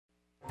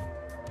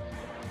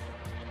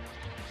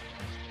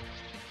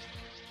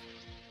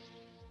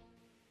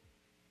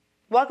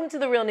Welcome to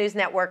the Real News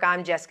Network.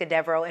 I'm Jessica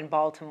Devereaux in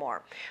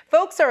Baltimore.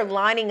 Folks are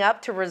lining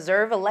up to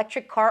reserve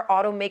electric car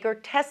automaker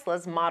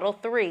Tesla's Model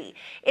 3.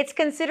 It's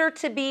considered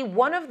to be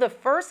one of the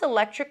first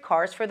electric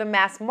cars for the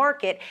mass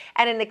market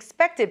at an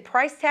expected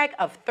price tag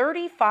of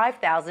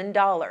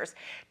 $35,000.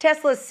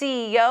 Tesla's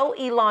CEO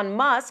Elon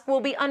Musk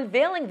will be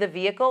unveiling the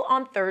vehicle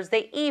on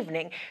Thursday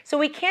evening, so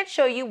we can't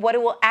show you what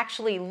it will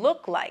actually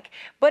look like.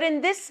 But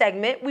in this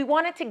segment, we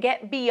wanted to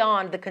get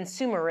beyond the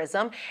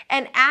consumerism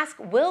and ask,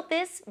 will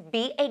this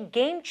be a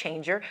game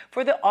changer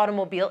for the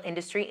automobile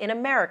industry in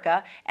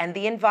America and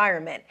the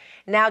environment?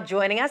 Now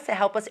joining us to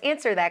help us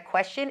answer that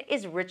question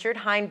is Richard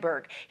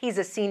Heinberg. He's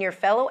a senior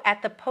fellow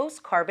at the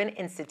Post-Carbon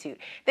Institute.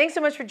 Thanks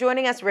so much for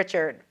joining us,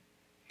 Richard.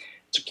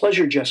 It's a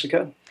pleasure,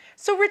 Jessica.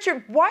 So,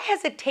 Richard, why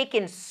has it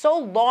taken so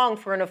long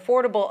for an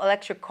affordable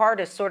electric car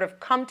to sort of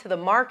come to the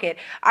market?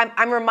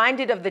 I'm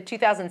reminded of the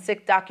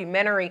 2006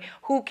 documentary,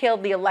 Who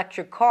Killed the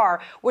Electric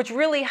Car, which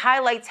really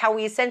highlights how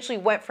we essentially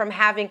went from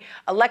having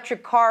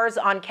electric cars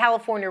on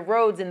California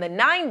roads in the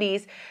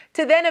 90s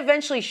to then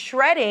eventually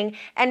shredding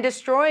and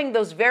destroying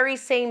those very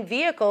same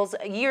vehicles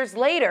years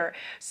later.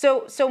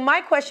 So my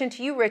question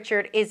to you,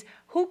 Richard, is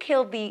who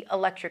killed the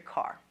electric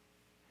car?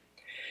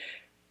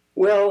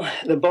 Well,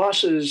 the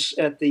bosses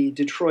at the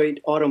Detroit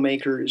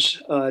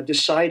automakers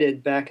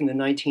decided back in the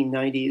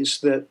 1990s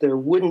that there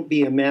wouldn't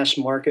be a mass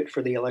market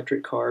for the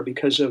electric car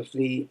because of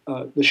the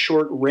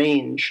short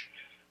range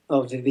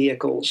of the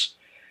vehicles.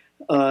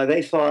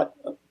 They thought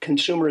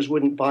consumers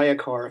wouldn't buy a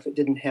car if it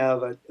didn't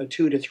have a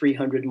 200 to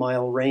 300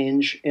 mile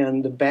range,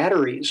 and the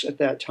batteries at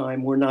that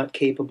time were not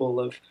capable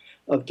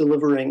of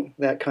delivering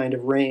that kind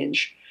of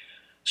range.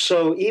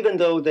 So even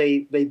though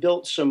they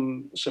built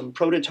some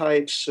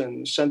prototypes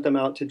and sent them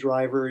out to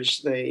drivers,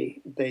 they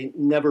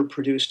never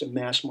produced a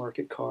mass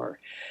market car.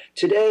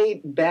 Today,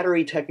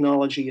 battery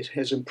technology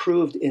has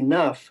improved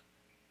enough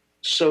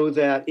so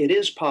that it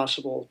is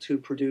possible to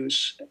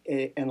produce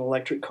an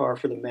electric car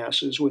for the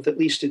masses with at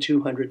least a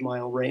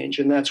 200-mile range,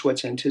 and that's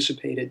what's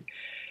anticipated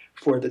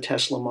for the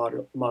Tesla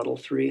Model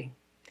 3.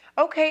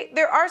 Okay,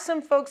 there are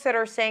some folks that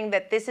are saying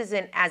that this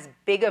isn't as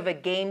big of a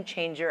game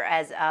changer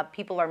as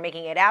people are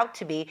making it out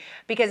to be,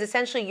 because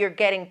essentially you're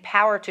getting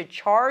power to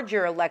charge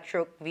your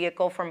electric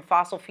vehicle from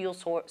fossil fuel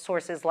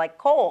sources like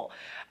coal.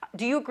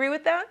 Do you agree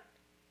with that?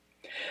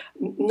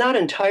 Not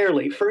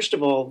entirely. First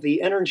of all,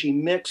 the energy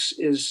mix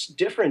is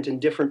different in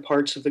different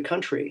parts of the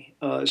country.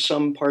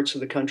 Some parts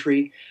of the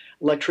country,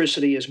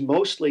 electricity is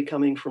mostly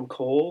coming from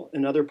coal.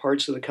 In other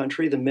parts of the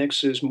country, the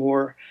mix is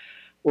more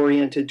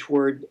oriented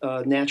toward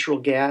natural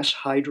gas,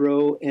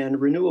 hydro, and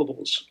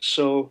renewables.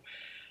 So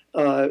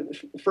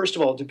first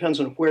of all, it depends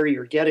on where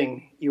you're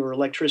getting your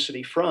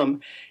electricity from.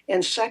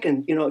 And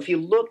second, if you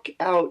look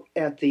out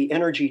at the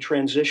energy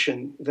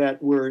transition that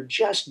we're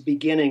just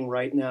beginning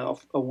right now,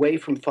 away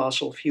from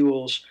fossil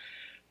fuels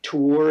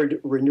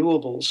toward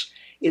renewables,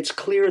 it's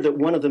clear that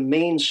one of the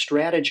main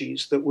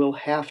strategies that we'll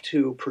have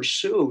to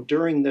pursue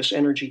during this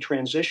energy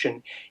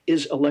transition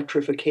is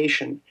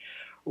electrification.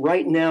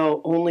 Right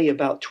now, only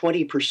about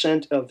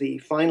 20% of the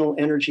final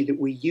energy that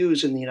we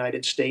use in the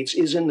United States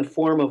is in the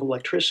form of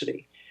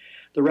electricity.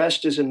 The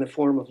rest is in the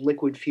form of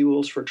liquid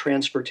fuels for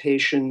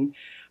transportation,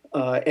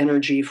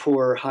 energy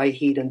for high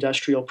heat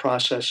industrial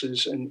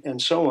processes,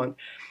 and so on.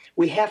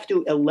 We have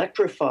to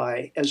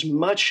electrify as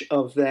much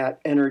of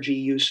that energy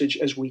usage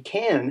as we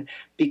can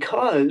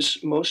because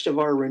most of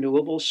our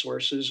renewable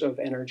sources of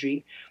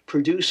energy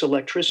produce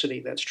electricity.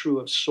 That's true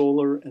of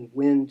solar and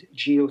wind,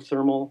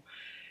 geothermal,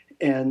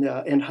 and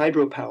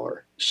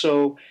hydropower.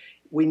 So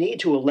we need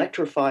to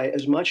electrify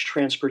as much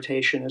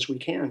transportation as we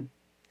can.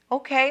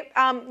 Okay,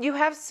 you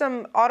have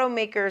some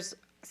automakers,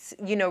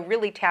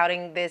 really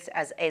touting this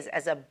as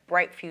a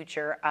bright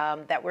future,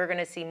 that we're going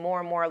to see more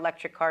and more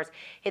electric cars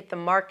hit the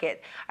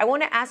market. I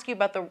want to ask you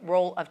about the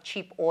role of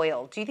cheap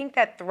oil. Do you think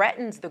that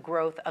threatens the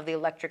growth of the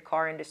electric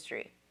car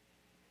industry?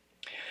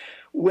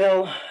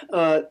 Well,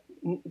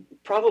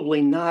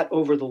 probably not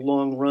over the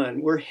long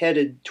run. We're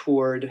headed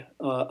toward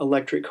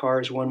electric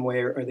cars one way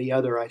or the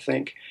other, I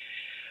think.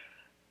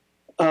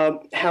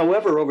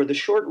 However, over the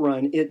short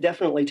run, it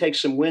definitely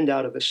takes some wind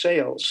out of the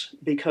sails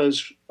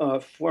because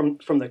from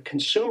the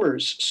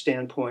consumer's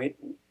standpoint,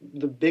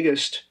 the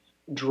biggest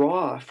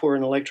draw for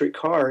an electric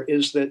car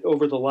is that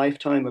over the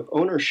lifetime of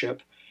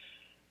ownership,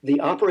 the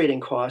operating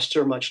costs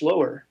are much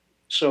lower.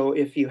 So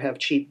if you have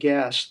cheap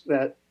gas,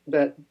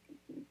 that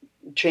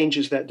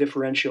changes that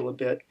differential a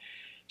bit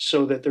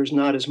so that there's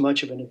not as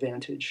much of an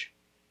advantage.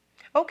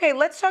 Okay,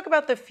 let's talk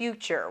about the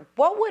future.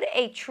 What would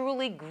a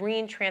truly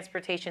green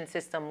transportation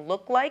system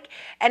look like?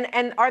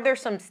 And are there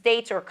some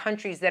states or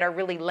countries that are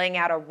really laying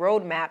out a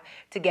roadmap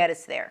to get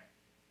us there?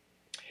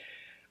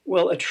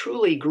 Well, a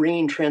truly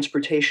green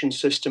transportation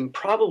system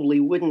probably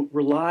wouldn't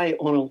rely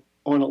on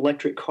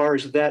electric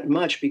cars that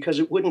much because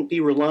it wouldn't be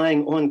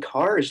relying on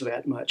cars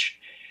that much.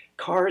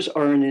 Cars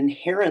are an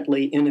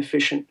inherently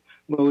inefficient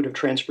mode of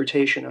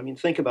transportation. I mean,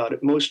 think about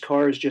it. Most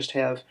cars just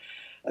have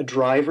a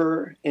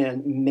driver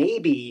and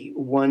maybe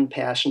one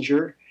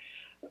passenger.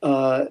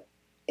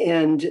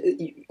 And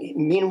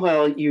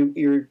meanwhile,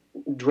 you're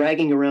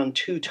dragging around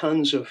 2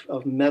 tons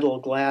of metal,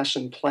 glass,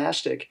 and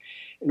plastic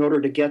in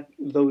order to get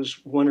those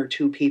 1 or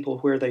 2 people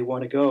where they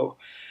want to go.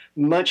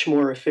 Much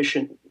more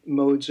efficient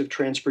modes of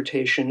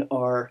transportation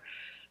are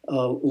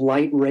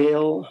light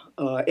rail,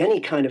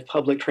 any kind of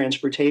public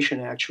transportation,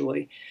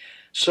 actually.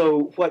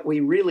 So, what we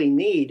really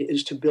need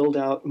is to build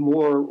out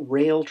more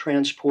rail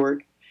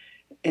transport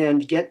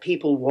and get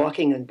people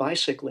walking and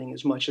bicycling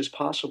as much as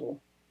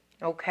possible.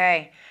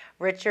 Okay.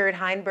 Richard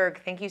Heinberg,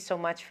 thank you so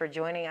much for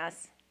joining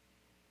us.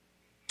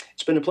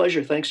 It's been a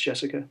pleasure. Thanks,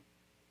 Jessica.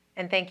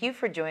 And thank you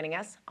for joining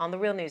us on the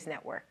Real News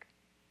Network.